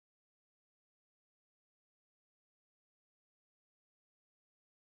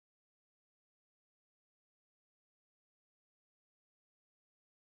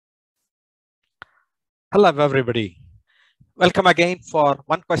Hello, everybody. Welcome again for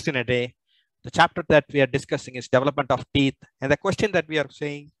One Question a Day. The chapter that we are discussing is development of teeth. And the question that we are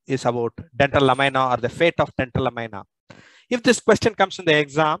saying is about dental lamina or the fate of dental lamina. If this question comes in the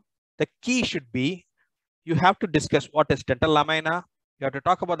exam, the key should be you have to discuss what is dental lamina. You have to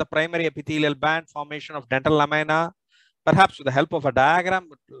talk about the primary epithelial band formation of dental lamina. Perhaps with the help of a diagram,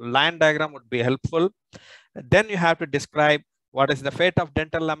 line diagram would be helpful. Then you have to describe what is the fate of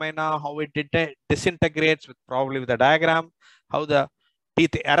dental lamina, how it disintegrates probably with a diagram, how the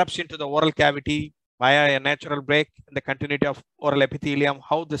teeth erupts into the oral cavity via a natural break in the continuity of oral epithelium,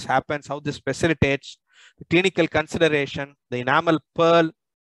 how this happens, how this facilitates, the clinical consideration, the enamel pearl,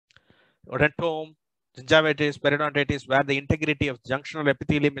 odontome, gingivitis, periodontitis, where the integrity of junctional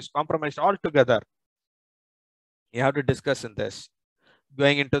epithelium is compromised altogether. You have to discuss in this.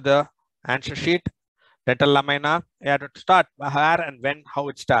 Going into the answer sheet, dental lamina, you have to start where and when, how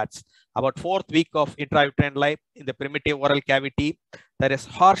it starts. About 4th week of intrauterine life in the primitive oral cavity, there is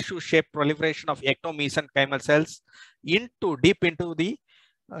horseshoe-shaped proliferation of ectomesenchymal cells deep into the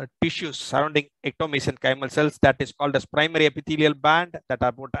tissues surrounding ectomesenchymal cells. That is called as primary epithelial band. That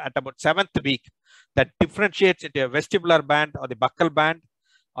at about 7th week, that differentiates into a vestibular band or the buccal band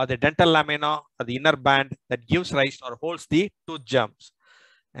or the dental lamina or the inner band that gives rise or holds the tooth germs,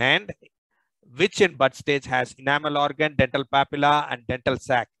 and which in bud stage has enamel organ, dental papilla, and dental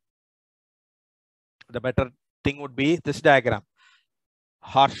sac. The better thing would be this diagram.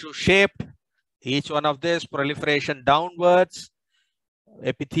 Horseshoe shaped, each one of this proliferation downwards,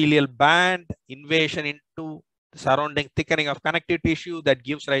 epithelial band, invasion into the surrounding thickening of connective tissue that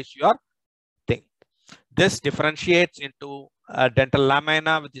gives rise to your thing. This differentiates into a dental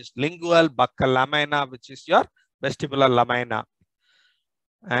lamina, which is lingual, buccal lamina, which is your vestibular lamina.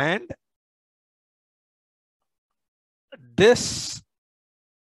 And this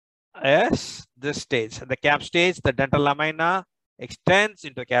is this stage, the cap stage. The dental lamina extends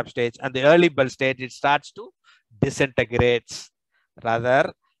into cap stage, and the early bud stage, it starts to disintegrate.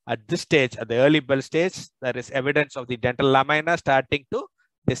 Rather, at this stage, at the early bud stage, there is evidence of the dental lamina starting to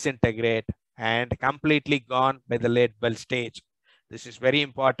disintegrate and completely gone by the late bud stage. This is very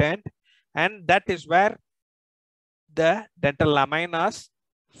important, and that is where the dental lamina's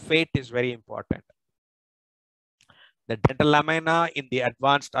fate is very important. The dental lamina in the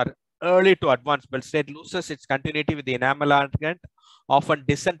advanced or early to advanced bud stage loses its continuity with the enamel organ, often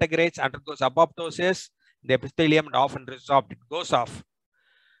disintegrates, undergoes apoptosis, the epithelium, and often resorbed. It goes off.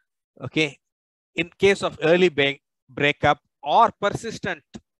 Okay. In case of early breakup or persistent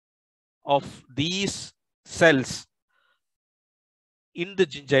of these cells in the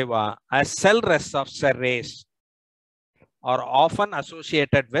gingiva, as cell rests of serrase are often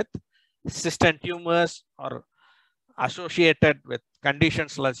associated with cyst and tumors or associated with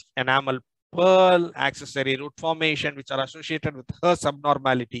conditions like enamel pearl, accessory root formation, which are associated with Hers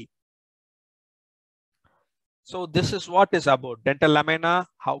abnormality. So this is what is about dental lamina,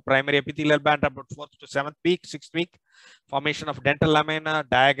 how primary epithelial band about 4th to 7th week, 6th week, formation of dental lamina,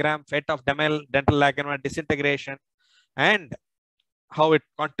 diagram, fate of dental lamina disintegration, and how it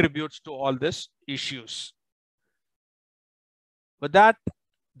contributes to all these issues. With that,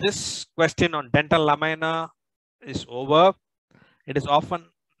 this question on dental lamina is over. It is often,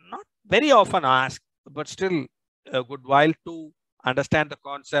 not very often asked, but still a good while to understand the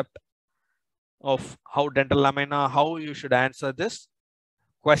concept of how dental lamina, how you should answer this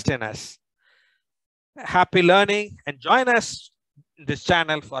question as. Happy learning, and join us in this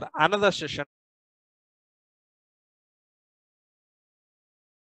channel for another session.